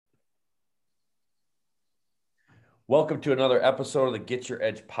Welcome to another episode of the Get Your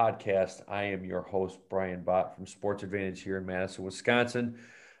Edge podcast. I am your host, Brian Bott from Sports Advantage here in Madison, Wisconsin.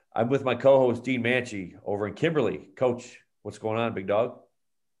 I'm with my co-host, Dean Manchi, over in Kimberly. Coach, what's going on, big dog?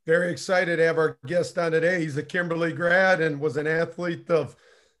 Very excited to have our guest on today. He's a Kimberly grad and was an athlete of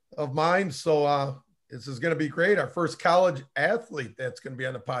mine. So this is going to be great. Our first college athlete that's going to be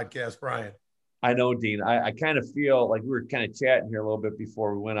on the podcast, Brian. I know, Dean. I kind of feel like we were kind of chatting here a little bit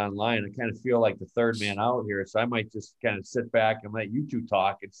before we went online. I kind of feel like the third man out here. So I might just kind of sit back and let you two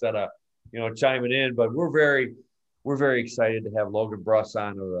talk instead of, chiming in. But we're very excited to have Logan Bruss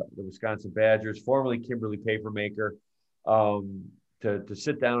on of the Wisconsin Badgers, formerly Kimberly Papermaker, to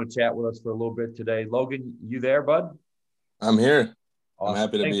sit down and chat with us for a little bit today. Logan, you there, bud? I'm here. Awesome. I'm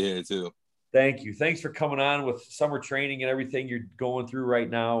happy to be here too. Thank you. Thanks for coming on with summer training and everything you're going through right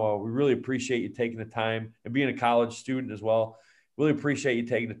now. We really appreciate you taking the time and being a college student as well. Really appreciate you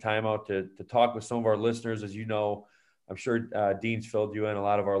taking the time out to talk with some of our listeners. As you know, I'm sure Dean's filled you in. A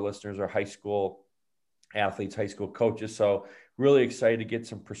lot of our listeners are high school athletes, high school coaches. So really excited to get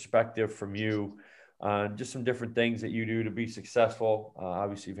some perspective from you on just some different things that you do to be successful.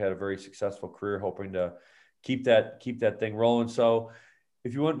 Obviously, you've had a very successful career, hoping to keep that thing rolling. So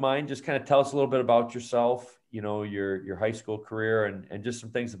if you wouldn't mind, just kind of tell us a little bit about yourself, your high school career and just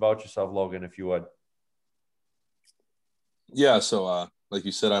some things about yourself, Logan, if you would. Yeah. So like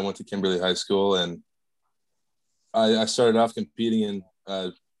you said, I went to Kimberly High School and I started off competing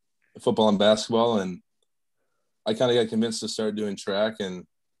in football and basketball, and I kind of got convinced to start doing track, and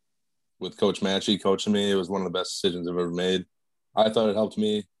with Coach Manchi coaching me, it was one of the best decisions I've ever made. I thought it helped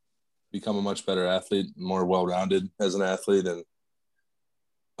me become a much better athlete, more well-rounded as an athlete. And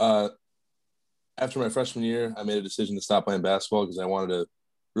after my freshman year, I made a decision to stop playing basketball because I wanted to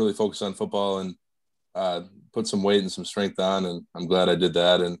really focus on football and put some weight and some strength on. And I'm glad I did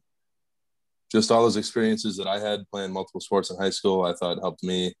that. And just all those experiences that I had playing multiple sports in high school, I thought helped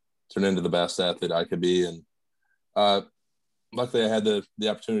me turn into the best athlete I could be. And luckily I had the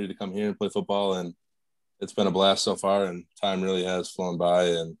opportunity to come here and play football, and it's been a blast so far, and time really has flown by.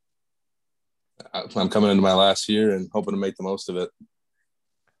 And I'm coming into my last year and hoping to make the most of it.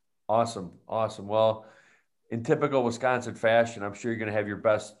 Awesome. Well, in typical Wisconsin fashion, I'm sure you're going to have your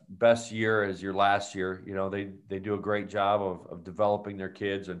best year as your last year. They do a great job of developing their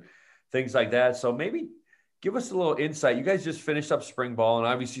kids and things like that. So maybe give us a little insight. You guys just finished up spring ball, and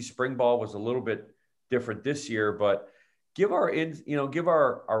obviously spring ball was a little bit different this year, but give our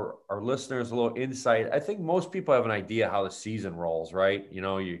listeners a little insight. I think most people have an idea how the season rolls, right?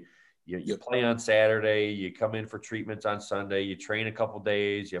 You play on Saturday, you come in for treatments on Sunday, you train a couple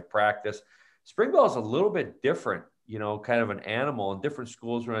days, you have practice. Spring ball is a little bit different, kind of an animal, and different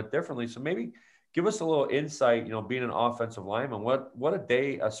schools run it differently. So maybe give us a little insight, being an offensive lineman, what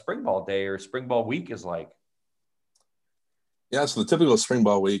a spring ball day or spring ball week is like. Yeah, so the typical spring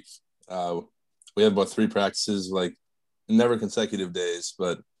ball week, we have about 3 practices, like never consecutive days,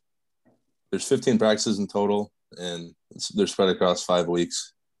 but there's 15 practices in total, and they're spread across 5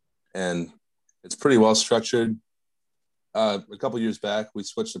 weeks. And it's pretty well structured. A couple of years back, we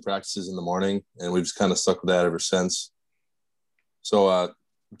switched to practices in the morning, and we've just kind of stuck with that ever since. So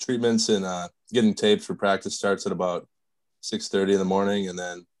treatments and getting taped for practice starts at about 6:30 in the morning, and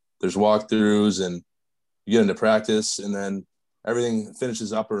then there's walkthroughs, and you get into practice, and then everything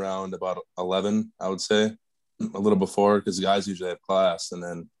finishes up around about 11, I would say, a little before, because the guys usually have class. And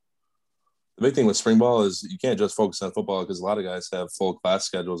then the big thing with spring ball is you can't just focus on football, because a lot of guys have full class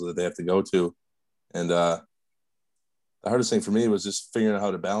schedules that they have to go to. And the hardest thing for me was just figuring out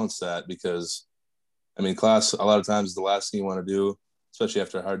how to balance that, because, class a lot of times is the last thing you want to do, especially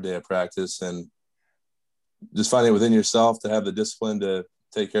after a hard day of practice. And just finding it within yourself to have the discipline to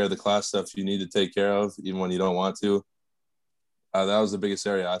take care of the class stuff you need to take care of, even when you don't want to. That was the biggest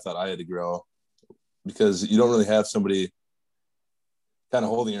area I thought I had to grow, because you don't really have somebody kind of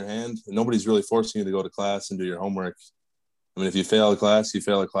holding your hand, and nobody's really forcing you to go to class and do your homework. If you fail a class, you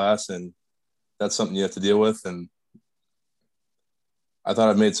fail a class, and that's something you have to deal with. And I thought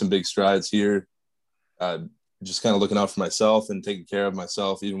I've made some big strides here, just kind of looking out for myself and taking care of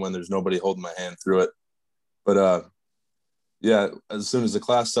myself, even when there's nobody holding my hand through it. But yeah, as soon as the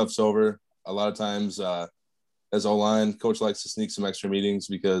class stuff's over, a lot of times as O-line, coach likes to sneak some extra meetings,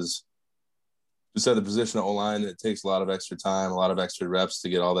 because just at the position of O-line, it takes a lot of extra time, a lot of extra reps to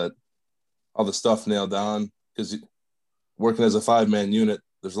get all the stuff nailed down, because working as a 5-man unit,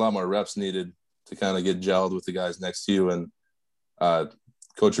 there's a lot more reps needed to kind of get gelled with the guys next to you. And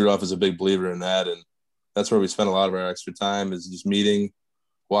Coach Rudolph is a big believer in that. And that's where we spend a lot of our extra time, is just meeting,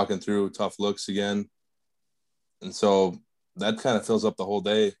 walking through tough looks again. And so that kind of fills up the whole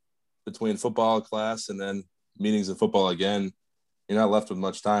day between football class and then meetings in football again, you're not left with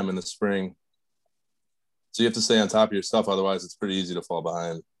much time in the spring. So you have to stay on top of your stuff. Otherwise, it's pretty easy to fall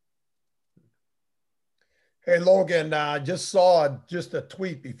behind. Hey, Logan, just saw just a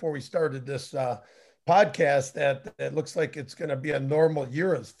tweet before we started this podcast that it looks like it's going to be a normal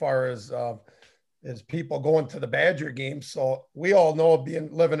year as far as people going to the Badger games. So we all know,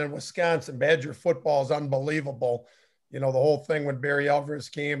 living in Wisconsin, Badger football is unbelievable. You know, the whole thing when Barry Alvarez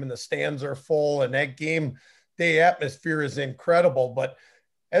came and the stands are full and that game day atmosphere is incredible. But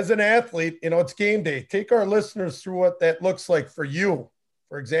as an athlete, you know, it's game day. Take our listeners through what that looks like for you.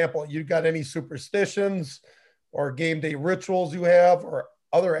 For example, you got any superstitions or game day rituals you have or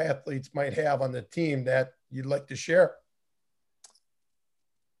other athletes might have on the team that you'd like to share?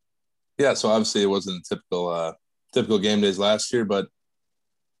 Yeah, so obviously it wasn't typical game days last year, but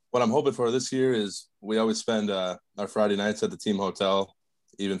what I'm hoping for this year is we always spend our Friday nights at the team hotel,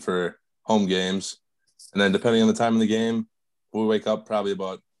 even for home games. And then depending on the time of the game, we wake up probably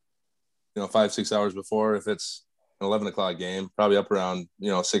about, 5-6 hours before. If it's an 11 o'clock game, probably up around,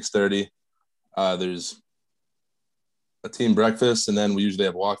 6:30. There's a team breakfast, and then we usually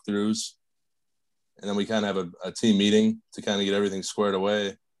have walkthroughs. And then we kind of have a team meeting to kind of get everything squared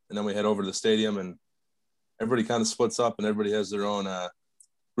away. And then we head over to the stadium, and everybody kind of splits up, and everybody has their own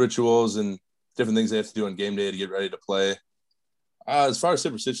rituals and different things they have to do on game day to get ready to play. As far as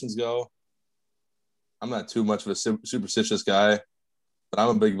superstitions go, I'm not too much of a superstitious guy, but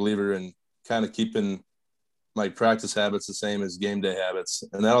I'm a big believer in kind of keeping my practice habits the same as game day habits.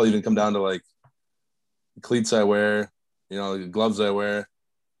 And that'll even come down to like the cleats I wear, the gloves I wear.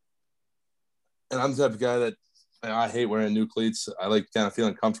 And I'm the type of guy that I hate wearing new cleats. I like kind of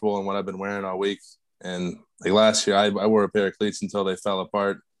feeling comfortable in what I've been wearing all week. And like last year, I wore a pair of cleats until they fell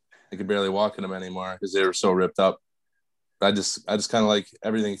apart. I could barely walk in them anymore because they were so ripped up. But I just kind of like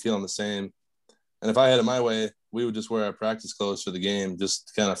everything feeling the same. And if I had it my way, we would just wear our practice clothes for the game, just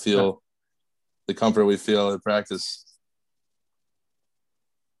to kind of feel the comfort we feel in practice.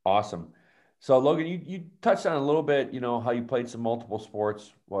 Awesome. So Logan, you touched on a little bit, how you played some multiple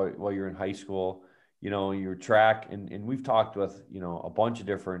sports while you're in high school, your track, and we've talked with, a bunch of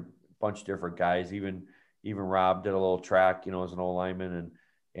different guys, even Rob did a little track, as an old lineman,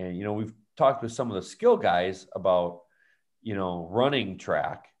 and we've talked with some of the skill guys about, running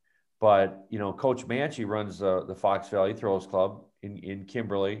track, but, Coach Manchi runs the Fox Valley Throws Club in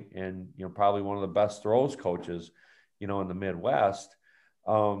Kimberly, and, probably one of the best throws coaches, in the Midwest.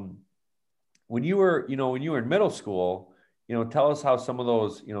 When you were in middle school, tell us how some of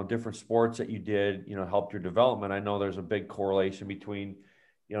those, different sports that you did, helped your development. I know there's a big correlation between,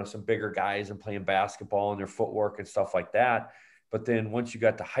 some bigger guys and playing basketball and their footwork and stuff like that. But then once you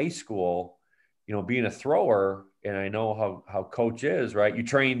got to high school, being a thrower, and I know how coach is, right? You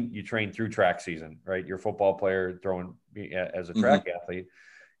train through track season, right? You're a football player throwing as a track athlete.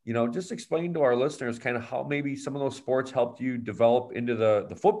 Just explain to our listeners kind of how maybe some of those sports helped you develop into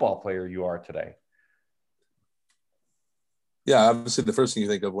the football player you are today. Yeah, obviously the first thing you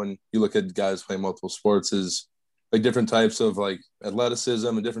think of when you look at guys playing multiple sports is like different types of like athleticism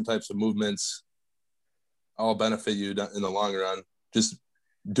and different types of movements all benefit you in the long run. Just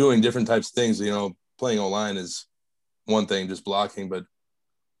doing different types of things, playing O-line is one thing, just blocking, but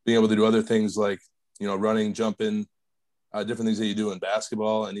being able to do other things like, running, jumping, different things that you do in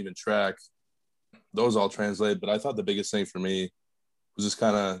basketball and even track, those all translate. But I thought the biggest thing for me was just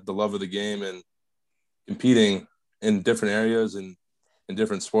kind of the love of the game and competing in different areas and in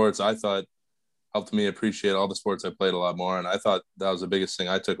different sports. I thought helped me appreciate all the sports I played a lot more. And I thought that was the biggest thing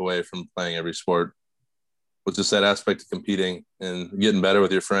I took away from playing every sport, was just that aspect of competing and getting better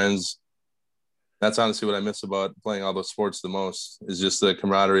with your friends. That's honestly what I miss about playing all those sports the most, is just the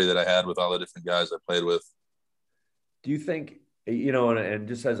camaraderie that I had with all the different guys I played with. Do you think, and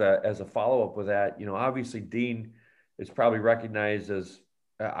just as a follow-up with that, obviously Dean is probably recognized as,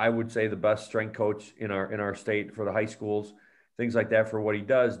 I would say, the best strength coach in our state for the high schools, things like that, for what he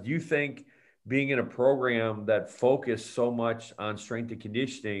does. Do you think being in a program that focused so much on strength and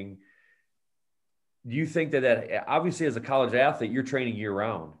conditioning, do you think that obviously as a college athlete, you're training year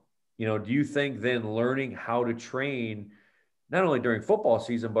round? Do you think then learning how to train not only during football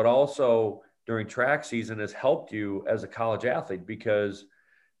season, but also during track season has helped you as a college athlete, because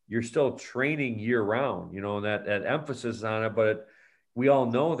you're still training year round, and that emphasis on it. But we all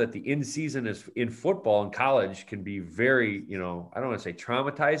know that the in season is in football and college can be very, I don't want to say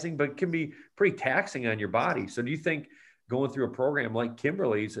traumatizing, but it can be pretty taxing on your body. So do you think going through a program like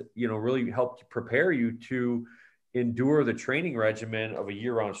Kimberly's, really helped prepare you to endure the training regimen of a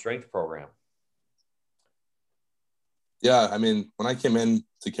year-round strength program? Yeah, I mean, when I came in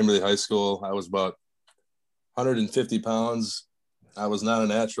to Kimberly High School, I was about 150 pounds. I was not a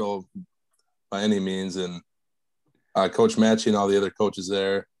natural by any means. And Coach Matchy and all the other coaches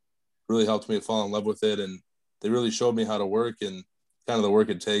there really helped me fall in love with it. And they really showed me how to work and kind of the work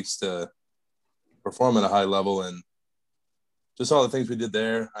it takes to perform at a high level. And just all the things we did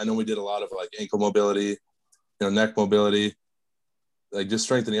there. I know we did a lot of like ankle mobility, neck mobility, like just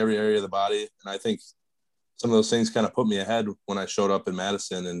strengthening every area of the body. And I think some of those things kind of put me ahead when I showed up in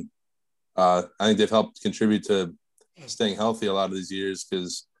Madison. And I think they've helped contribute to staying healthy a lot of these years.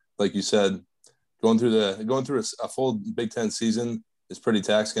 Cause like you said, going through a full Big Ten season is pretty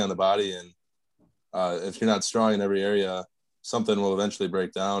taxing on the body. And if you're not strong in every area, something will eventually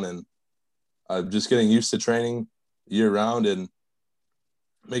break down. And just getting used to training year round and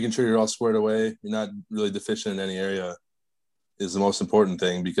making sure you're all squared away, you're not really deficient in any area, is the most important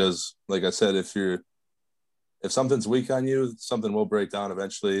thing. Because like I said, if something's weak on you, something will break down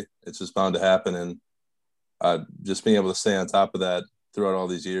eventually. It's just bound to happen. And just being able to stay on top of that throughout all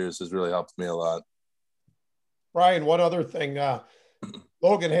these years has really helped me a lot. Brian, one other thing,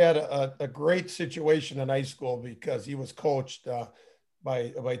 Logan had a great situation in high school because he was coached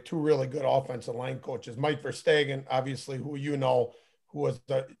by two really good offensive line coaches. Mike Verstegen, obviously, who was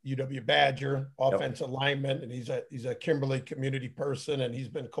the UW Badger offensive lineman, and he's a Kimberly community person, and he's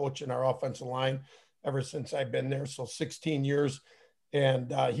been coaching our offensive line ever since I've been there, so 16 years.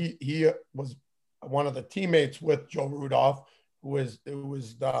 And he was one of the teammates with Joe Rudolph, who was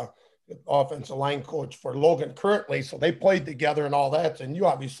the offensive line coach for Logan currently. So they played together and all that. And you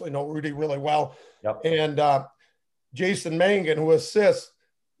obviously know Rudy really well. Yep. And Jason Mangan, who assists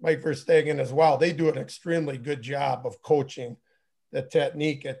Mike Verstegen as well, they do an extremely good job of coaching the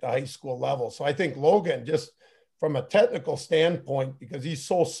technique at the high school level. So I think Logan, just from a technical standpoint, because he's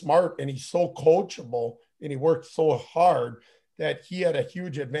so smart and he's so coachable and he worked so hard, that he had a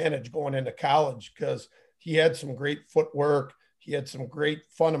huge advantage going into college because he had some great footwork. He had some great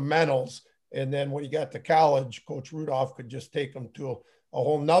fundamentals. And then when he got to college, Coach Rudolph could just take him to a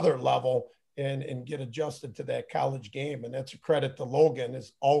whole nother level and get adjusted to that college game. And that's a credit to Logan,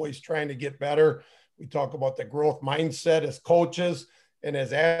 is always trying to get better. We talk about the growth mindset as coaches and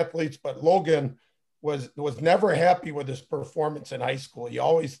as athletes, but Logan was never happy with his performance in high school. He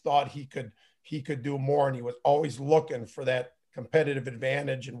always thought he could do more, and he was always looking for that competitive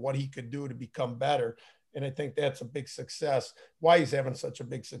advantage and what he could do to become better. And I think that's a big success, why he's having such a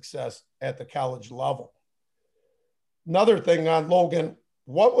big success at the college level. Another thing on Logan,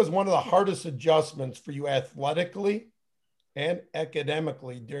 what was one of the hardest adjustments for you athletically and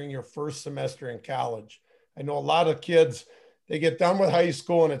academically during your first semester in college? I know a lot of kids, they get done with high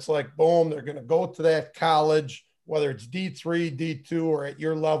school and it's like, boom, they're going to go to that college, whether it's D3, D2, or at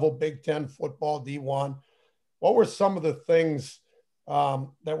your level, Big Ten football, D1. What were some of the things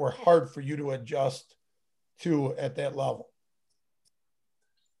that were hard for you to adjust to at that level?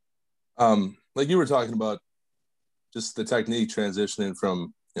 Like you were talking about, just the technique transitioning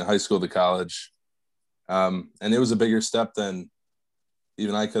from high school to college. And it was a bigger step than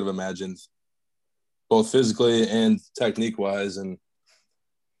even I could have imagined, both physically and technique wise. And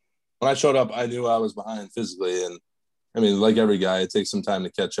when I showed up, I knew I was behind physically. And I mean, like every guy, it takes some time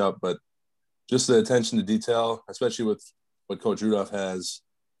to catch up, but just the attention to detail, especially with what Coach Rudolph has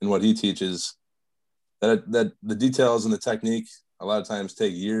and what he teaches, that the details and the technique a lot of times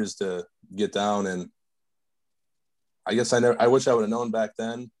take years to get down. And I guess I wish I would have known back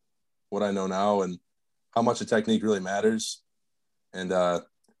then what I know now, and how much the technique really matters, and how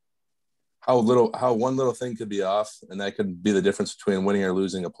one little thing could be off, and that could be the difference between winning or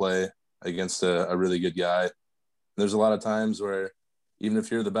losing a play against a really good guy. And there's a lot of times where even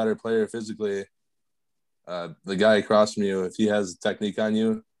if you're the better player physically, the guy across from you, if he has technique on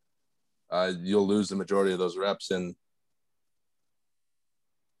you, you'll lose the majority of those reps. And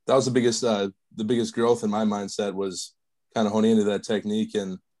that was the biggest growth in my mindset, was kind of honing into that technique.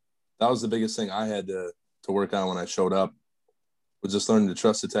 And that was the biggest thing I had to work on when I showed up, was just learning to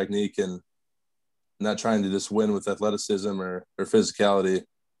trust the technique and not trying to just win with athleticism or physicality.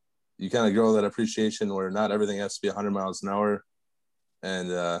 You kind of grow that appreciation where not everything has to be 100 miles an hour.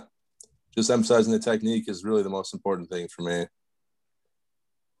 And just emphasizing the technique is really the most important thing for me.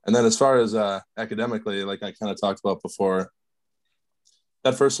 And then as far as academically, like I kind of talked about before,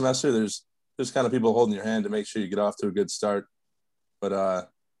 that first semester, there's kind of people holding your hand to make sure you get off to a good start. But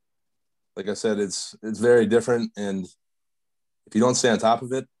like I said, it's very different. And if you don't stay on top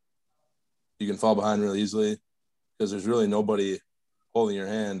of it, you can fall behind really easily, because there's really nobody holding your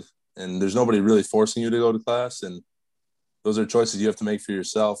hand and there's nobody really forcing you to go to class. And those are choices you have to make for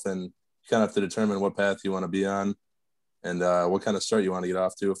yourself. And you kind of have to determine what path you want to be on and what kind of start you want to get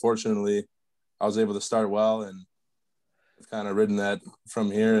off to. Fortunately, I was able to start well, and I've kind of ridden that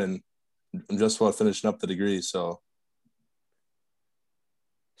from here, and I'm just about finishing up the degree. So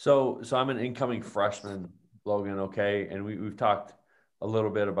I'm an incoming freshman, Logan. Okay. And we've talked a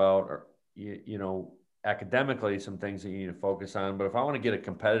little bit about, academically, some things that you need to focus on. But if I want to get a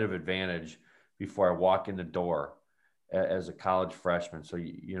competitive advantage before I walk in the door as a college freshman, so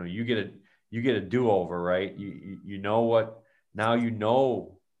you get a do-over, right? You know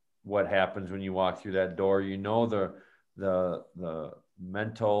what happens when you walk through that door. You know the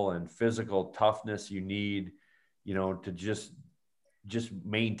mental and physical toughness you need, to just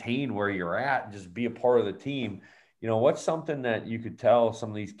maintain where you're at and just be a part of the team. What's something that you could tell some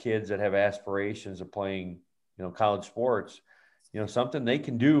of these kids that have aspirations of playing, college sports, something they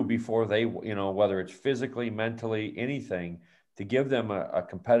can do before they, whether it's physically, mentally, anything, to give them a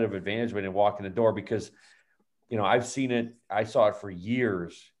competitive advantage when they walk in the door? Because, I've seen it, I saw it for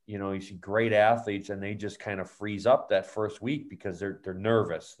years. You see great athletes and they just kind of freeze up that first week because they're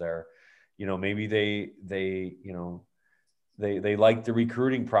nervous. They're, maybe they like the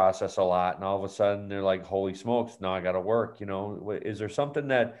recruiting process a lot, and all of a sudden they're like, holy smokes, now I got to work. Is there something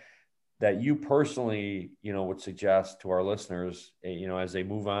that you personally, would suggest to our listeners, as they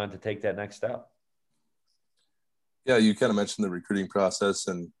move on to take that next step? Yeah, you kind of mentioned the recruiting process,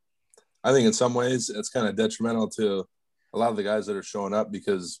 and I think in some ways it's kind of detrimental to a lot of the guys that are showing up,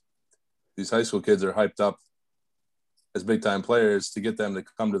 because these high school kids are hyped up as big time players to get them to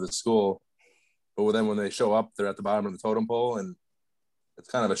come to the school. But then when they show up, they're at the bottom of the totem pole, and it's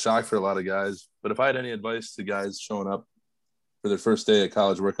kind of a shock for a lot of guys. But if I had any advice to guys showing up for their first day at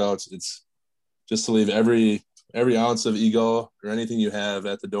college workouts, it's just to leave every ounce of ego or anything you have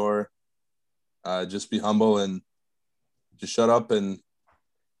at the door. Just be humble and just shut up and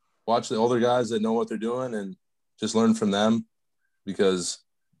watch the older guys that know what they're doing and just learn from them, because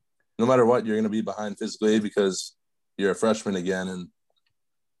no matter what, you're going to be behind physically because you're a freshman again. And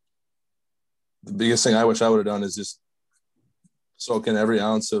the biggest thing I wish I would have done is just soak in every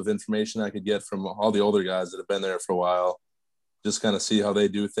ounce of information I could get from all the older guys that have been there for a while, just kind of see how they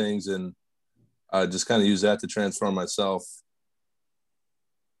do things, and just kind of use that to transform myself.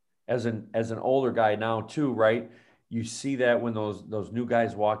 As an older guy now too, right? You see that when those new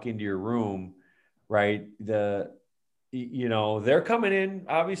guys walk into your room, right? They're coming in,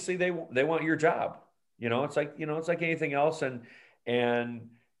 obviously they want your job. It's like anything else.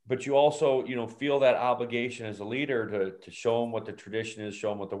 But you also, feel that obligation as a leader to show them what the tradition is, show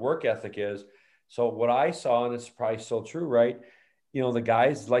them what the work ethic is. So what I saw, and it's probably still true, right? The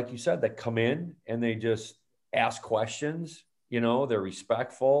guys, like you said, that come in and they just ask questions, they're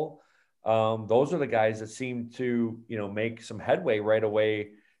respectful. Those are the guys that seem to, make some headway right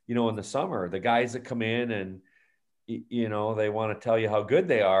away, in the summer. The guys that come in and, they want to tell you how good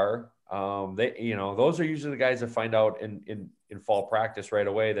they are. Those are usually the guys that find out in fall practice right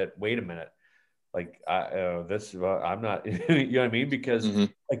away that, wait a minute, like I'm not, you know what I mean? Because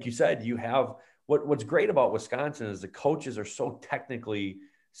like you said, you have what's great about Wisconsin is the coaches are so technically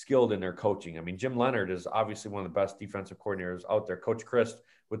skilled in their coaching. I mean, Jim Leonhard is obviously one of the best defensive coordinators out there. Coach Christ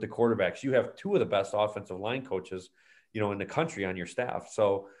with the quarterbacks. You have two of the best offensive line coaches, in the country on your staff.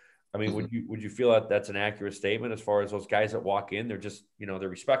 So, I mean, would you feel that that's an accurate statement as far as those guys that walk in? They're just, they're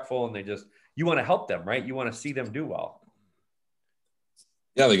respectful and you want to help them, right? You want to see them do well.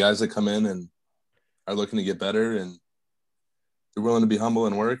 Yeah, the guys that come in and are looking to get better and they're willing to be humble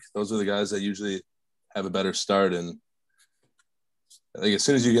and work, those are the guys that usually have a better start. And like as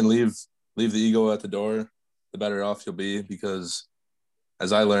soon as you can leave the ego at the door, the better off you'll be, because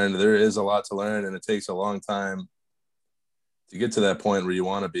as I learned, there is a lot to learn and it takes a long time to get to that point where you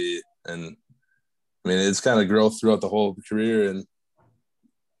want to be. And I mean, it's kind of growth throughout the whole career. And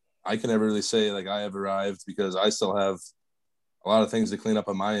I can never really say like I have arrived, because I still have a lot of things to clean up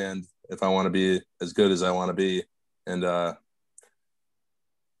on my end if I want to be as good as I want to be. And I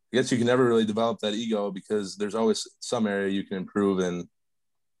guess you can never really develop that ego, because there's always some area you can improve. And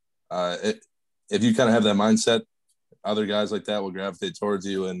if you kind of have that mindset, other guys like that will gravitate towards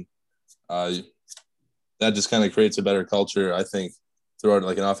you. And that just kind of creates a better culture, I think, throughout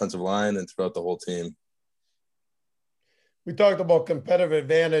like an offensive line and throughout the whole team. We talked about competitive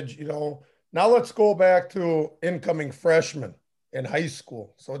advantage, now let's go back to incoming freshmen in high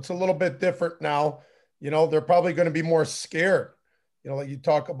school. So it's a little bit different now. They're probably going to be more scared. Like you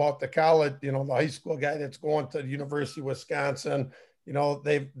talk about the college, the high school guy that's going to the University of Wisconsin,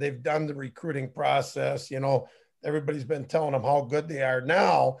 they've done the recruiting process, everybody's been telling them how good they are.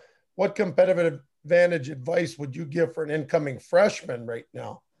 Now, what competitive advantage advice would you give for an incoming freshman right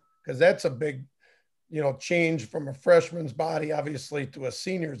now? Because that's a big, change from a freshman's body, obviously, to a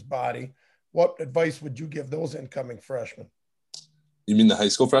senior's body. What advice would you give those incoming freshmen? You mean the high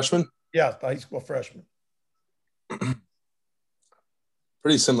school freshmen? Yeah, the high school freshmen.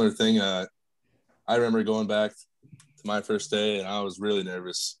 Pretty similar thing. I remember going back to my first day, and I was really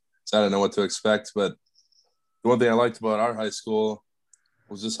nervous. So I didn't know what to expect. But the one thing I liked about our high school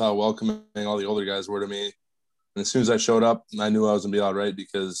was just how welcoming all the older guys were to me. And as soon as I showed up, I knew I was going to be all right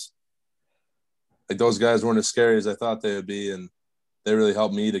because like those guys weren't as scary as I thought they would be. And they really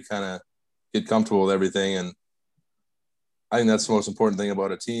helped me to kind of get comfortable with everything. And I think that's the most important thing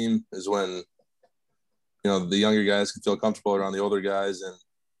about a team is when, you know, the younger guys can feel comfortable around the older guys and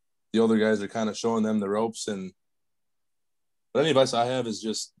the older guys are kind of showing them the ropes. And but any advice I have is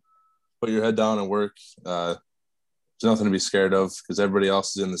just put your head down and work. There's nothing to be scared of because everybody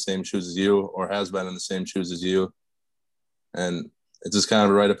else is in the same shoes as you or has been in the same shoes as you. And it's just kind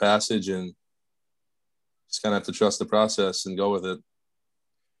of a rite of passage and just kind of have to trust the process and go with it.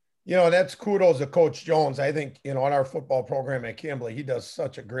 You know, that's kudos to Coach Jones. I think, you know, on our football program at Kimberly, he does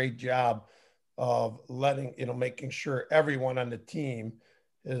such a great job of letting, you know, making sure everyone on the team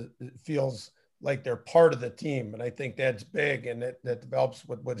feels like they're part of the team. And I think that's big. And that develops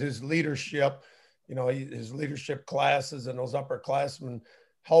with his leadership, you know, his leadership classes and those upperclassmen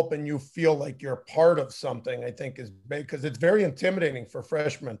helping you feel like you're part of something, I think is big because it's very intimidating for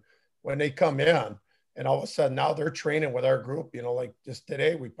freshmen when they come in. And all of a sudden now they're training with our group, you know, like just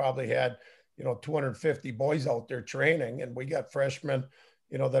today, we probably had, you know, 250 boys out there training and we got freshmen,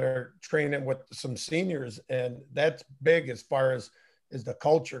 you know, that are training with some seniors. And that's big as far as the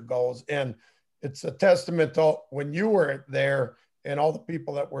culture goes. And it's a testament to when you were there and all the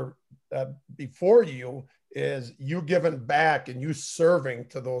people that were before you is you giving back and you serving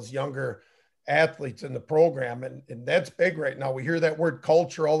to those younger athletes in the program. And that's big right now. We hear that word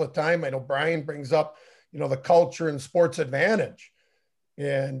culture all the time. I know Brian brings up, you know, the culture and sports advantage.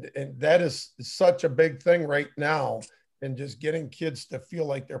 And that is such a big thing right now. And just getting kids to feel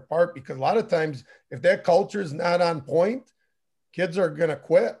like they're part, because a lot of times if that culture is not on point, kids are going to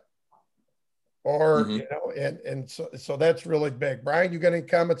quit or, you know, and so that's really big. Brian, you got any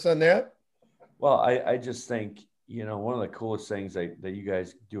comments on that? Well, I just think, you know, one of the coolest things that you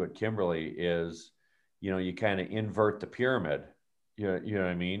guys do at Kimberly is, you know, you kind of invert the pyramid, you know what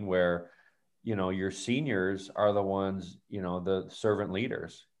I mean? Where, you know, your seniors are the ones, you know, the servant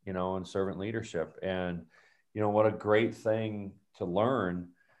leaders, you know, and servant leadership. And, you know, what a great thing to learn.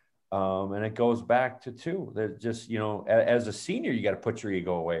 And it goes back to that just, you know, as a senior, you got to put your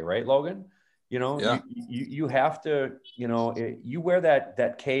ego away, right, Logan? You know, yeah. you have to, you know, you wear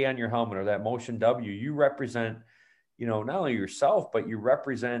that K on your helmet or that motion W, you represent, you know, not only yourself, but you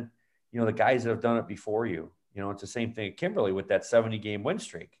represent, you know, the guys that have done it before you. You know, it's the same thing at Kimberly with that 70-game win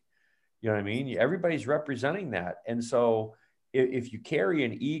streak. You know what I mean? Everybody's representing that. And so if you carry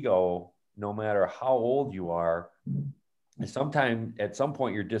an ego, no matter how old you are, at some point,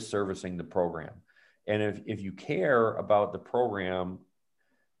 you're disservicing the program. And if you care about the program,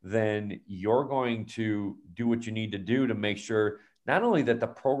 then you're going to do what you need to do to make sure not only that the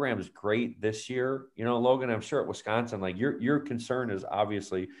program is great this year, you know, Logan, I'm sure at Wisconsin, like your concern is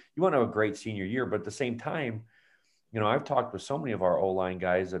obviously you want to have a great senior year, but at the same time, you know, I've talked with so many of our O-line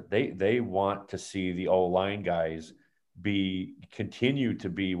guys that they want to see the O-line guys continue to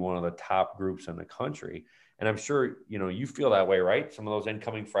be one of the top groups in the country. And I'm sure, you know, you feel that way, right? Some of those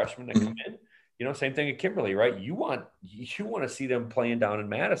incoming freshmen that come in, you know, same thing at Kimberly, right? You want to see them playing down in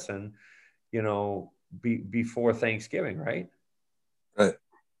Madison, you know, before Thanksgiving, right? Right.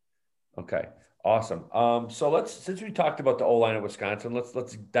 Okay. Awesome. So since we talked about the O-line at Wisconsin,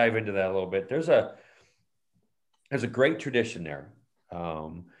 let's dive into that a little bit. There's a great tradition there.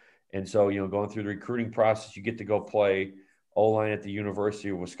 And so, you know, going through the recruiting process, you get to go play O-line at the University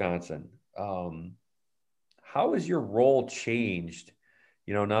of Wisconsin. How has your role changed?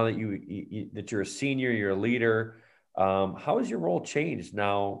 You know, now that that you're a senior, you're a leader, how has your role changed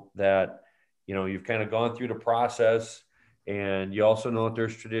now that, you know, you've kind of gone through the process and you also know that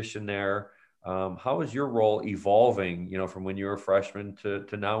there's tradition there? How is your role evolving, you know, from when you were a freshman to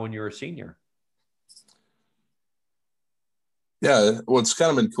now when you're a senior? Yeah, what's kind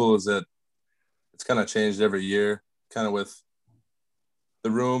of been cool is that it's kind of changed every year, kind of with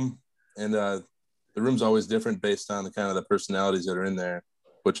the room, and the room's always different based on the kind of the personalities that are in there,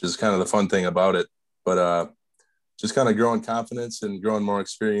 which is kind of the fun thing about it. But just kind of growing confidence and growing more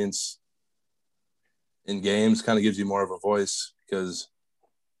experience in games kind of gives you more of a voice because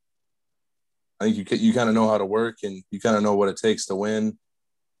I think you kind of know how to work and you kind of know what it takes to win,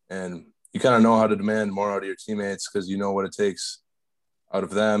 and you kind of know how to demand more out of your teammates because you know what it takes out of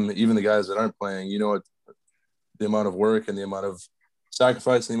them. Even the guys that aren't playing, you know what the amount of work and the amount of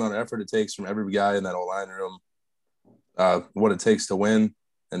sacrifice and the amount of effort it takes from every guy in that O-line room, what it takes to win.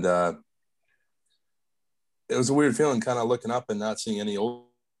 And it was a weird feeling kind of looking up and not seeing any older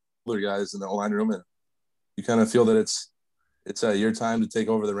guys in the O-line room. And you kind of feel that it's your time to take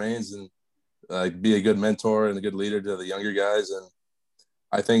over the reins and be a good mentor and a good leader to the younger guys. And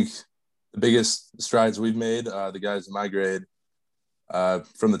I think the biggest strides we've made, the guys in my grade,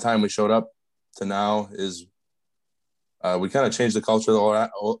 from the time we showed up to now is we kind of changed the culture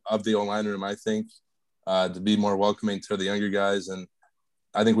of the O-line room, I think, to be more welcoming to the younger guys. And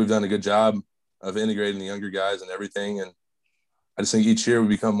I think we've done a good job of integrating the younger guys and everything. And I just think each year we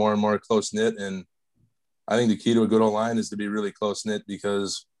become more and more close-knit. And I think the key to a good O-line is to be really close-knit,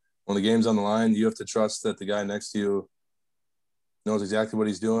 because when the game's on the line, you have to trust that the guy next to you knows exactly what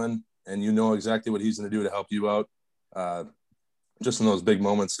he's doing, and you know exactly what he's going to do to help you out, just in those big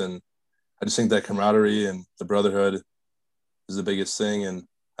moments. And I just think that camaraderie and the brotherhood is the biggest thing. And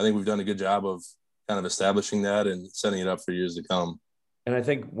I think we've done a good job of kind of establishing that and setting it up for years to come. And I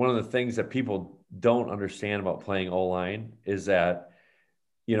think one of the things that people don't understand about playing O-line is that,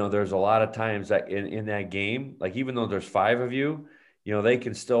 you know, there's a lot of times that in that game, like even though there's 5 of you, you know, they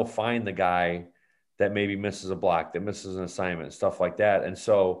can still find the guy that maybe misses a block, that misses an assignment, stuff like that. And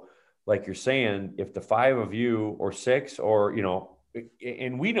so, like you're saying, if the 5 of you or 6, or, you know,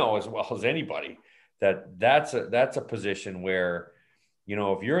 and we know as well as anybody that that's a position where, you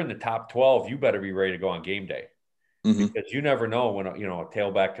know, if you're in the top 12, you better be ready to go on game day. Mm-hmm. Because you never know when, you know, a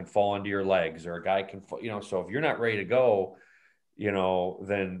tailback can fall into your legs or a guy can, you know, so if you're not ready to go, you know,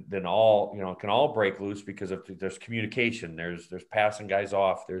 then all, you know, can all break loose because of there's communication, there's passing guys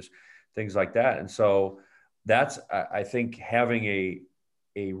off, there's things like that. And so that's, I think, having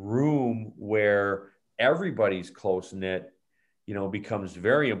a room where everybody's close knit, you know, becomes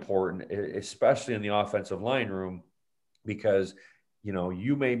very important, especially in the offensive line room, because, you know,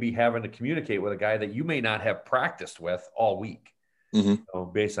 you may be having to communicate with a guy that you may not have practiced with all week, Mm-hmm. you know,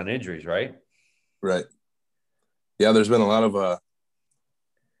 based on injuries, right? Right. Yeah, there's been a lot of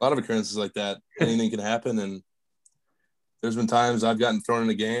occurrences like that. Anything can happen, and there's been times I've gotten thrown in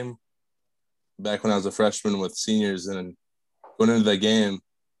a game back when I was a freshman with seniors, and going into that game,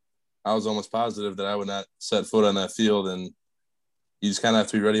 I was almost positive that I would not set foot on that field. And you just kind of have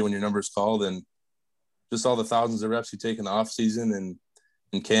to be ready when your number's called, and just all the thousands of reps you take in the off season and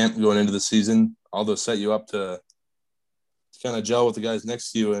in camp going into the season, all those set you up to kind of gel with the guys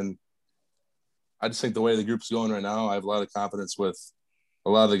next to you. And I just think the way the group's going right now, I have a lot of confidence with a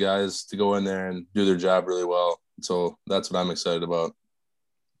lot of the guys to go in there and do their job really well. So that's what I'm excited about.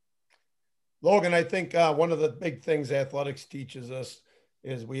 Logan, I think one of the big things athletics teaches us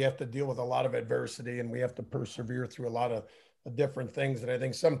is we have to deal with a lot of adversity, and we have to persevere through a lot of different things. And I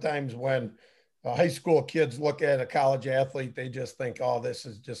think sometimes when high school kids look at a college athlete, they just think, oh, this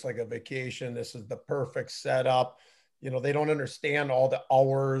is just like a vacation. This is the perfect setup. You know, they don't understand all the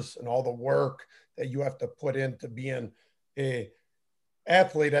hours and all the work that you have to put into being a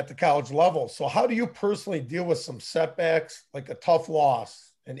athlete at the college level. So how do you personally deal with some setbacks, like a tough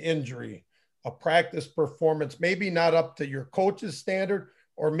loss, an injury, a practice performance, maybe not up to your coach's standard,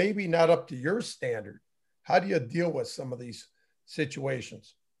 or maybe not up to your standard? How do you deal with some of these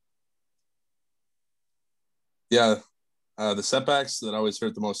situations? Yeah, the setbacks that always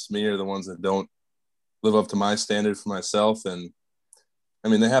hurt the most to me are the ones that don't live up to my standard for myself. And I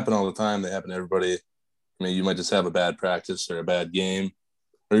mean, they happen all the time. They happen to everybody. I mean, you might just have a bad practice or a bad game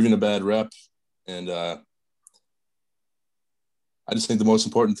or even a bad rep. And I just think the most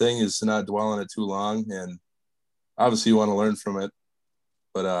important thing is to not dwell on it too long. And obviously you want to learn from it.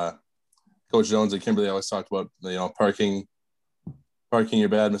 But Coach Jones at Kimberly always talked about, you know, parking your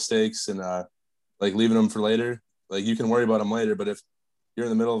bad mistakes and like leaving them for later. Like you can worry about them later, but if you're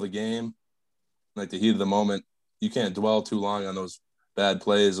in the middle of the game, like the heat of the moment, you can't dwell too long on those bad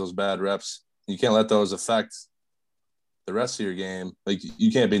plays, those bad reps. You can't let those affect the rest of your game. Like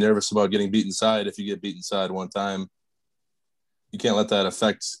you can't be nervous about getting beat inside. If you get beat inside one time, you can't let that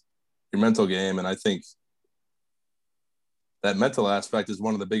affect your mental game. And I think that mental aspect is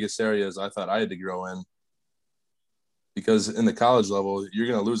one of the biggest areas I thought I had to grow in, because in the college level, you're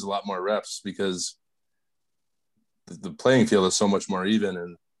going to lose a lot more reps because the playing field is so much more even,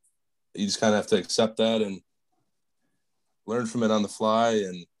 and you just kind of have to accept that and learn from it on the fly,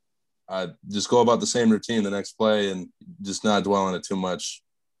 and just go about the same routine the next play and just not dwell on it too much.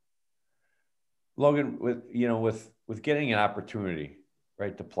 Logan, with getting an opportunity,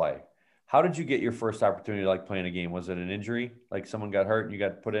 right, to play, how did you get your first opportunity like playing a game? Was it an injury, like someone got hurt and you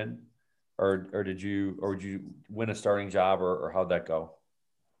got put in, or did you win a starting job, or how'd that go?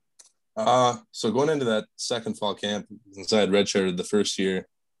 So going into that second fall camp, since I had redshirted the first year,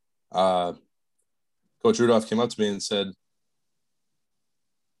 Coach Rudolph came up to me and said,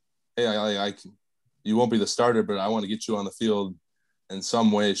 "Hey, you won't be the starter, but I want to get you on the field in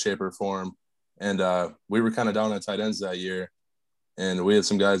some way, shape, or form." And we were kind of down at tight ends that year, and we had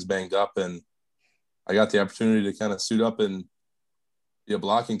some guys banged up, and I got the opportunity to kind of suit up and be a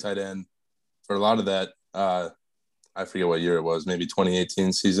blocking tight end for a lot of that. I forget what year it was, maybe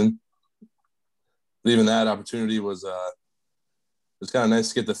 2018 season. Leaving that opportunity was kind of nice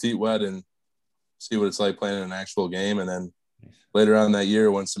to get the feet wet and see what it's like playing in an actual game. And then later on that year,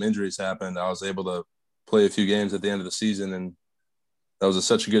 when some injuries happened, I was able to play a few games at the end of the season, and that was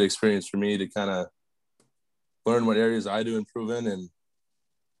such a good experience for me to kind of learn what areas I do improve in. And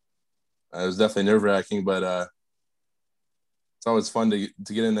it was definitely nerve-wracking, but it's always fun to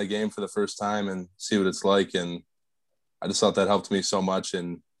get in that game for the first time and see what it's like. And I just thought that helped me so much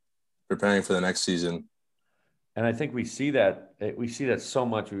in preparing for the next season. And I think we see that so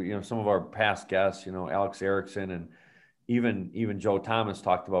much. Some of our past guests, Alex Erickson and even Joe Thomas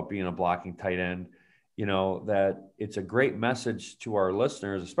talked about being a blocking tight end. That it's a great message to our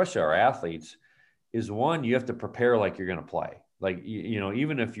listeners, especially our athletes, is one, you have to prepare like you're going to play. Like,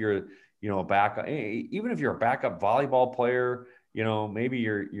 even if you're, a backup, even if you're a backup volleyball player, maybe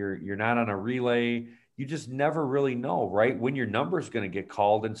you're not on a relay, you just never really know, right, when your number is going to get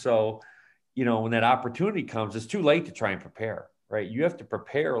called. And so, when that opportunity comes, it's too late to try and prepare, right? You have to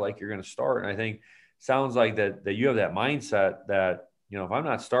prepare like you're going to start. And I think sounds like that you have that mindset that, if I'm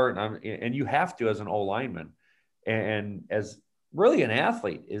not starting, and you have to as an O lineman and as really an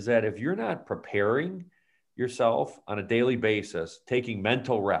athlete, is that if you're not preparing yourself on a daily basis, taking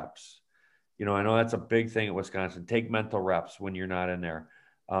mental reps, I know that's a big thing at Wisconsin, take mental reps when you're not in there.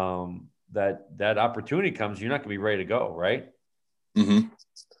 That opportunity comes, you're not going to be ready to go, right? Mm-hmm.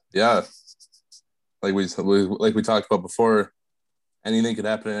 Yeah. Like we talked about before, anything could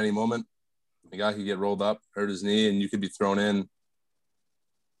happen at any moment. The guy could get rolled up, hurt his knee, and you could be thrown in.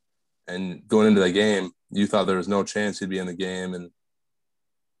 And going into that game, you thought there was no chance he'd be in the game. And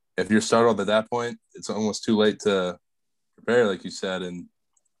if you're startled at that point, it's almost too late to prepare, like you said. And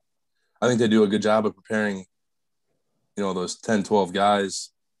I think they do a good job of preparing, those 10, 12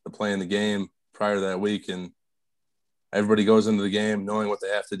 guys to play in the game prior to that week. And everybody goes into the game knowing what they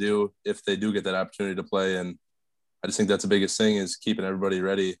have to do if they do get that opportunity to play. And I just think that's the biggest thing, is keeping everybody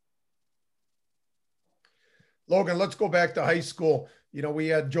ready. Logan, let's go back to high school. We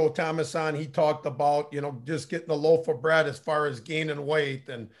had Joe Thomas on. He talked about, just getting a loaf of bread as far as gaining weight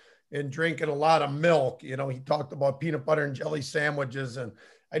and drinking a lot of milk. He talked about peanut butter and jelly sandwiches. And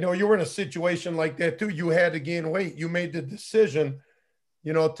I know you were in a situation like that too. You had to gain weight. You made the decision,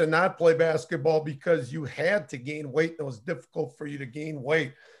 to not play basketball because you had to gain weight. It was difficult for you to gain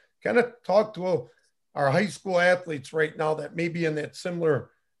weight. Kind of talk to our high school athletes right now that may be in that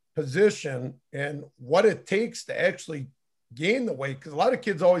similar position and what it takes to actually gain the weight. Because a lot of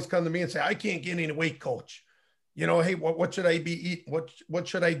kids always come to me and say, "I can't gain any weight, coach. Hey, what should I be eating? What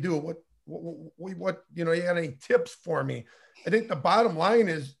should I do? What you got any tips for me?" I think the bottom line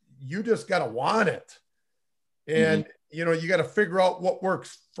is you just got to want it. And, you got to figure out what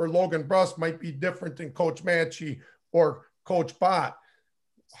works for Logan Bruss might be different than Coach Matchey or Coach Bott.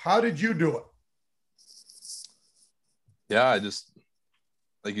 How did you do it? Yeah, I just,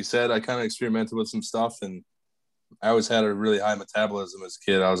 like you said, I kind of experimented with some stuff, and I always had a really high metabolism as a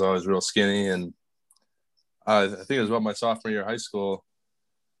kid. I was always real skinny, and I think it was about my sophomore year of high school,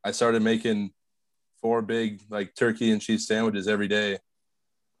 I started making 4 big turkey and cheese sandwiches every day.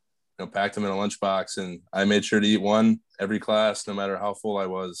 Packed them in a lunchbox, and I made sure to eat one every class, no matter how full I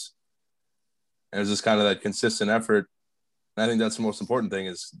was. And it was just kind of that consistent effort. And I think that's the most important thing,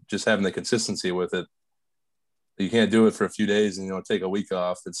 is just having the consistency with it. You can't do it for a few days and, take a week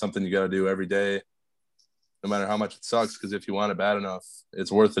off. It's something you got to do every day, no matter how much it sucks, because if you want it bad enough,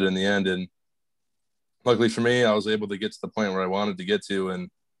 it's worth it in the end. And luckily for me, I was able to get to the point where I wanted to get to.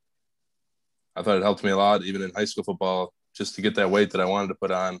 And I thought it helped me a lot, even in high school football, just to get that weight that I wanted to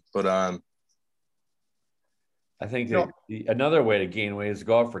put on. I think that another way to gain weight is to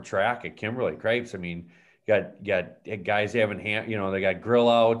go out for track at Kimberly Crepes. I mean, you got guys having they got grill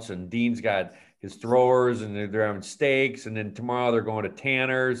outs, and Dean's got his throwers, and they're having steaks, and then tomorrow they're going to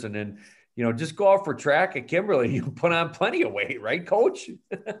Tanner's, and then just go out for track at Kimberly. You put on plenty of weight, right, Coach?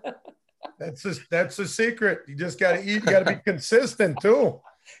 That's the secret. You just got to eat. You got to be consistent too.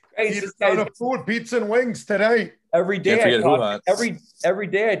 Eat a ton of food, pizza and wings tonight. Every day every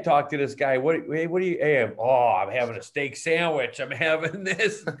day I talk to this guy. What do you have? Oh, I'm having a steak sandwich. I'm having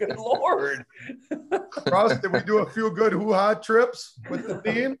this. Good Lord. Ross, did we do a few good hoo-ha trips with the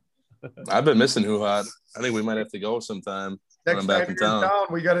team? I've been missing Hoo-Ha. I think we might have to go sometime when Next I'm back time in you're in town. town,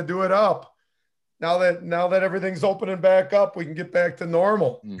 we got to do it up. Now that everything's opening back up, we can get back to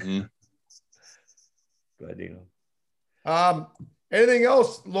normal. Mm-hmm. Good deal. Anything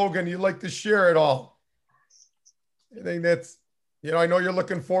else, Logan, you'd like to share at all? Anything that's, I know you're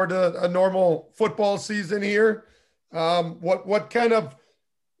looking forward to a normal football season here. What kind of,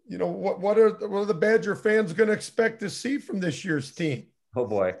 what are the Badger fans going to expect to see from this year's team? Oh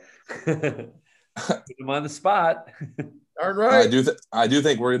boy. Put them on the spot. All right. I do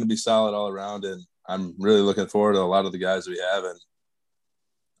think we're going to be solid all around, and I'm really looking forward to a lot of the guys we have, and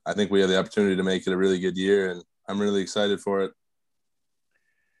I think we have the opportunity to make it a really good year, and I'm really excited for it.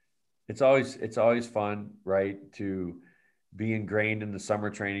 It's always fun, right, to be ingrained in the summer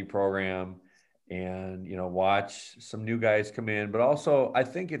training program and, watch some new guys come in. But also, I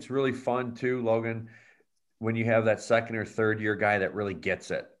think it's really fun too, Logan, when you have that second or third year guy that really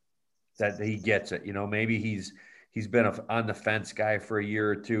gets it, that he gets it. Maybe he's been on the fence guy for a year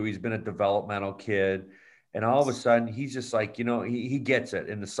or two. He's been a developmental kid. And all of a sudden, he's just like, he gets it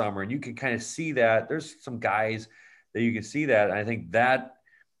in the summer. And you can kind of see that. There's some guys that you can see that. And I think that,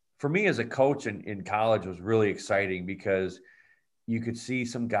 for me as a coach in college, was really exciting because you could see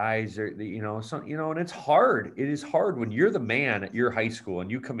some guys, and it's hard. It is hard when you're the man at your high school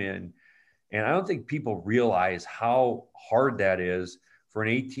and you come in. And I don't think people realize how hard that is for an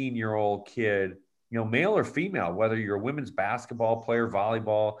 18-year-old kid, male or female, whether you're a women's basketball player,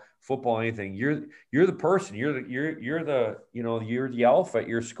 volleyball, football, anything. You're the person. You're the alpha at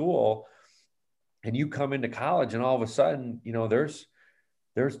your school, and you come into college, and all of a sudden,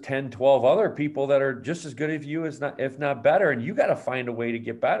 there's 10, 12 other people that are just as good as you, if not better, and you got to find a way to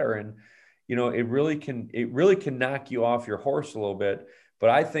get better. And it really can knock you off your horse a little bit. But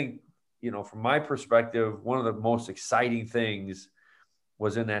I think, from my perspective, one of the most exciting things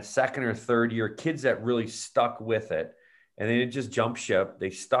was in that second or third year, kids that really stuck with it, and they didn't just jump ship. They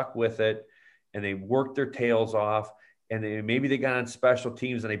stuck with it, and they worked their tails off, and maybe they got on special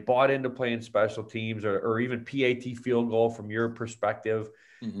teams, and they bought into playing special teams or even PAT field goal from your perspective.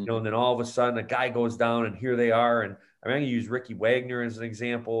 Mm-hmm. And then all of a sudden a guy goes down, and here they are. And I'm going to use Ricky Wagner as an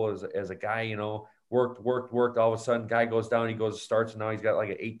example, as a guy, worked. All of a sudden guy goes down, he goes, starts, and now he's got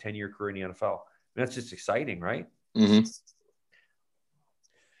like an 8-10 year career in the NFL. That's just exciting, right? Mm-hmm.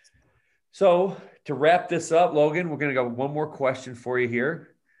 So to wrap this up, Logan, we're going to go one more question for you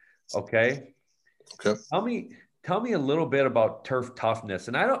here. Okay. Tell me a little bit about turf toughness.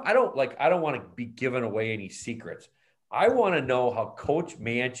 And I don't want to be giving away any secrets. I want to know how Coach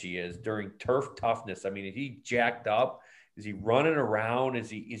Manchi is during turf toughness. I mean, is he jacked up? Is he running around? Does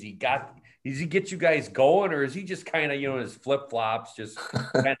he get you guys going, or is he just kind of, in his flip flops, just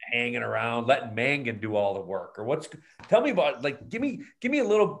kind of hanging around, letting Mangan do all the work? Or tell me about, give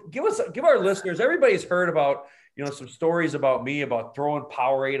our listeners, everybody's heard about, some stories about me, about throwing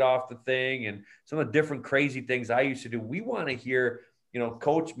Powerade off the thing and some of the different crazy things I used to do. We want to hear,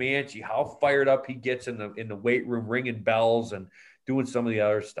 Coach Manchi, how fired up he gets in the weight room, ringing bells and doing some of the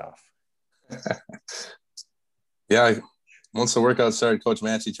other stuff. Yeah. Once the workout started, Coach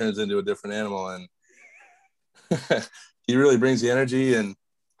Manchi turns into a different animal, and he really brings the energy, and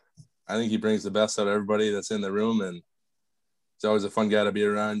I think he brings the best out of everybody that's in the room, and he's always a fun guy to be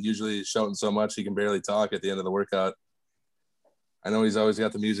around. Usually he's shouting so much he can barely talk at the end of the workout. I know he's always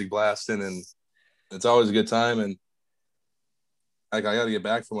got the music blasting, and it's always a good time, and I got to get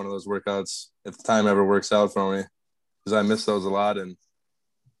back from one of those workouts if the time ever works out for me, because I miss those a lot, and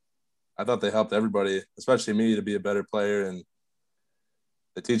I thought they helped everybody, especially me, to be a better player, and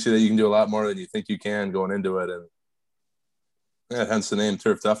they teach you that you can do a lot more than you think you can going into it, and yeah, hence the name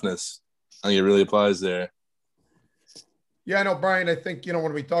Turf Toughness. I think it really applies there. Yeah, I know, Brian. I think,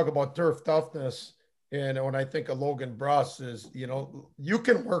 when we talk about turf toughness, and when I think of Logan Bruss is, you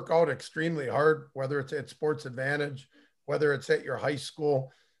can work out extremely hard, whether it's at Sports Advantage, whether it's at your high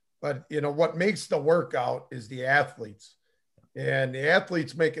school, but what makes the workout is the athletes. And the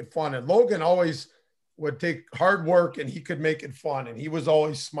athletes make it fun. And Logan always would take hard work and he could make it fun. And he was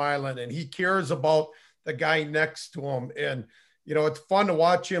always smiling, and he cares about the guy next to him. And, it's fun to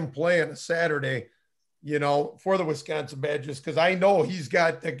watch him play on a Saturday, for the Wisconsin Badgers, because I know he's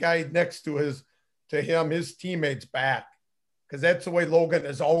got the guy next to his teammates back, because that's the way Logan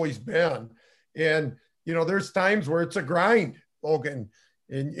has always been. And, there's times where it's a grind, Logan.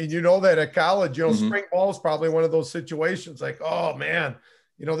 And that at college, Mm-hmm. spring ball is probably one of those situations like, oh man,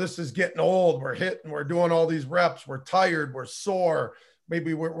 this is getting old. We're hitting, we're doing all these reps. We're tired. We're sore.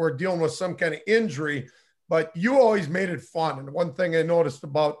 Maybe we're dealing with some kind of injury, but you always made it fun. And one thing I noticed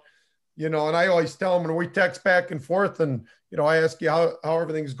about, and I always tell them when we text back and forth and, I ask you how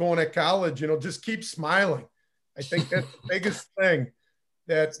everything's going at college, just keep smiling. I think that's the biggest thing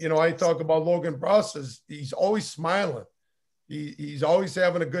that, I talk about Logan Bruss is he's always smiling. He's always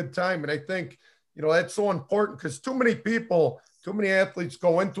having a good time. And I think, that's so important because too many athletes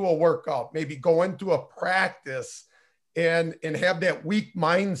go into a workout, maybe go into a practice and have that weak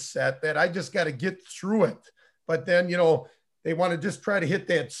mindset that I just got to get through it. But then, they want to just try to hit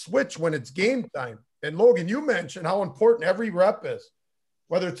that switch when it's game time. And Logan, you mentioned how important every rep is,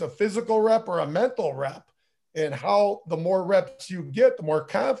 whether it's a physical rep or a mental rep, and how the more reps you get, the more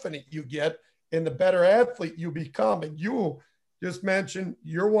confident you get and the better athlete you become. And you just mentioned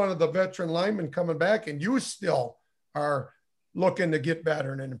you're one of the veteran linemen coming back and you still are looking to get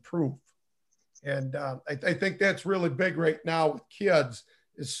better and improve. And I think that's really big right now with kids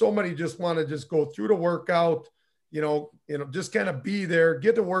is so many just want to just go through the workout, just kind of be there,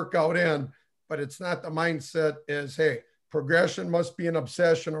 get the workout in, but it's not the mindset as, hey, progression must be an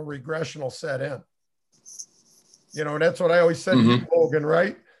obsession or regression will set in. That's what I always said to you, Logan,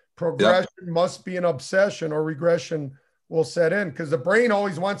 right? Progression must be an obsession or regression will set in because the brain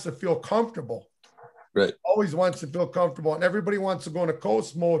always wants to feel comfortable. Right. Always wants to feel comfortable and everybody wants to go into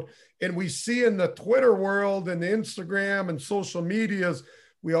coast mode. And we see in the Twitter world and the Instagram and social medias,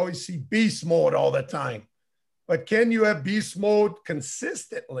 we always see beast mode all the time. But can you have beast mode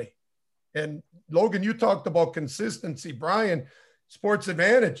consistently? And Logan, you talked about consistency. Brian, Sports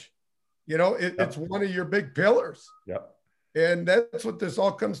Advantage, it's one of your big pillars. Yep. And that's what this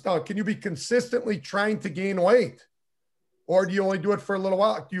all comes down. Can you be consistently trying to gain weight? Or do you only do it for a little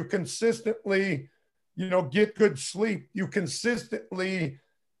while? Do you consistently, get good sleep? You consistently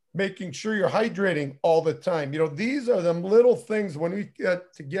making sure you're hydrating all the time. These are them little things when we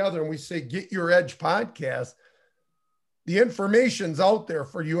get together and we say, Get Your Edge podcast. The information's out there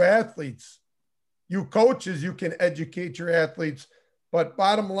for you athletes. You coaches, you can educate your athletes. But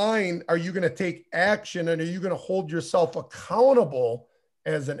bottom line, are you going to take action and are you going to hold yourself accountable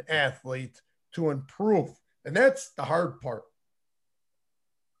as an athlete to improve? And that's the hard part.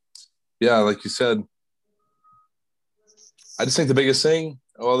 Yeah, like you said, I just think the biggest thing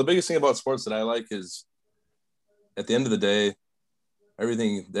about sports that I like is at the end of the day,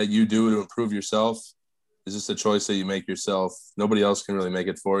 everything that you do to improve yourself is just a choice that you make yourself. Nobody else can really make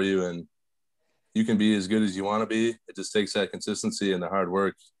it for you. And you can be as good as you want to be. It just takes that consistency and the hard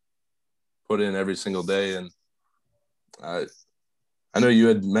work put in every single day. And I know you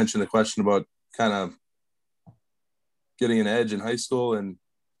had mentioned a question about kind of getting an edge in high school. And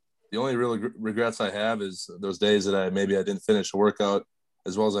the only real regrets I have is those days that I didn't finish a workout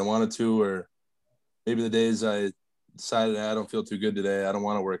as well as I wanted to, or maybe the days I decided I don't feel too good today, I don't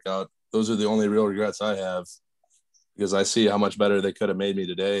want to work out. Those are the only real regrets I have because I see how much better they could have made me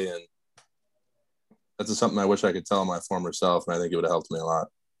today. And that's just something I wish I could tell my former self, and I think it would have helped me a lot.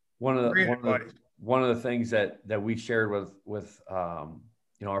 One of the things that we shared with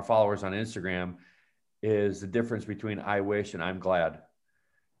our followers on Instagram is the difference between I wish and I'm glad.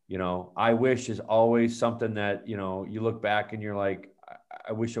 I wish is always something that, you look back and you're like,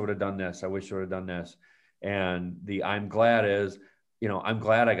 I wish I would have done this. I wish I would have done this. And the I'm glad is, I'm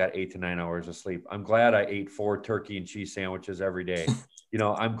glad I got 8 to 9 hours of sleep. I'm glad I ate 4 turkey and cheese sandwiches every day.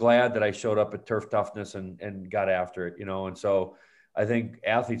 I'm glad that I showed up at Turf Toughness and got after it, And so I think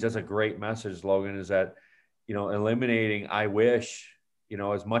athletes, that's a great message, Logan, is that, eliminating I wish,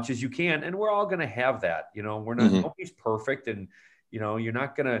 as much as you can. And we're all going to have that, we're not, nobody's perfect. And, you're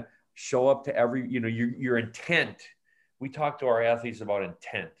not going to show up to every, your intent. We talk to our athletes about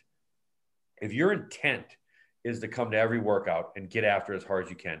intent. If your intent is to come to every workout and get after it as hard as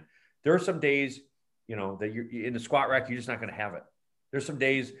you can, there are some days, that you're in the squat rack, you're just not going to have it. There's some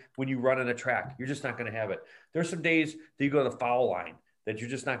days when you run on a track, you're just not going to have it. There's some days that you go to the foul line that you're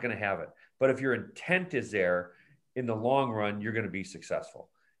just not going to have it. But if your intent is there, in the long run, you're going to be successful.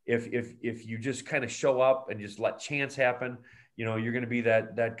 If you just kind of show up and just let chance happen, you're going to be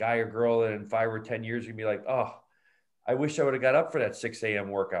that guy or girl that in 5 or 10 years, you're going to be like, oh, I wish I would have got up for that 6 a.m.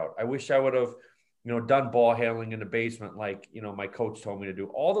 workout. I wish I would have, done ball handling in the basement like, my coach told me to do.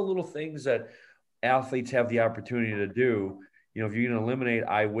 All the little things that athletes have the opportunity to do. If you're going to eliminate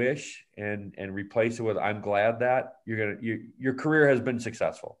I wish and replace it with I'm glad that, your career has been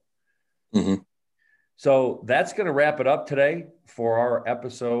successful. Mm-hmm. So that's going to wrap it up today for our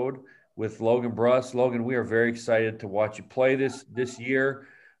episode with Logan Bruss. Logan, we are very excited to watch you play this year.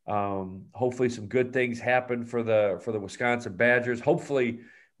 Hopefully some good things happen for the Wisconsin Badgers. Hopefully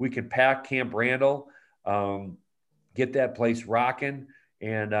we can pack Camp Randall, get that place rocking,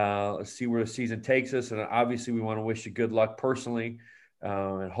 and see where the season takes us. And obviously we want to wish you good luck personally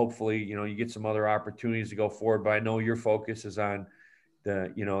and hopefully, you get some other opportunities to go forward. But I know your focus is on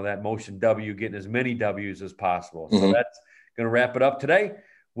that Motion W, getting as many W's as possible. So that's going to wrap it up today.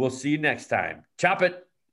 We'll see you next time. Chop it.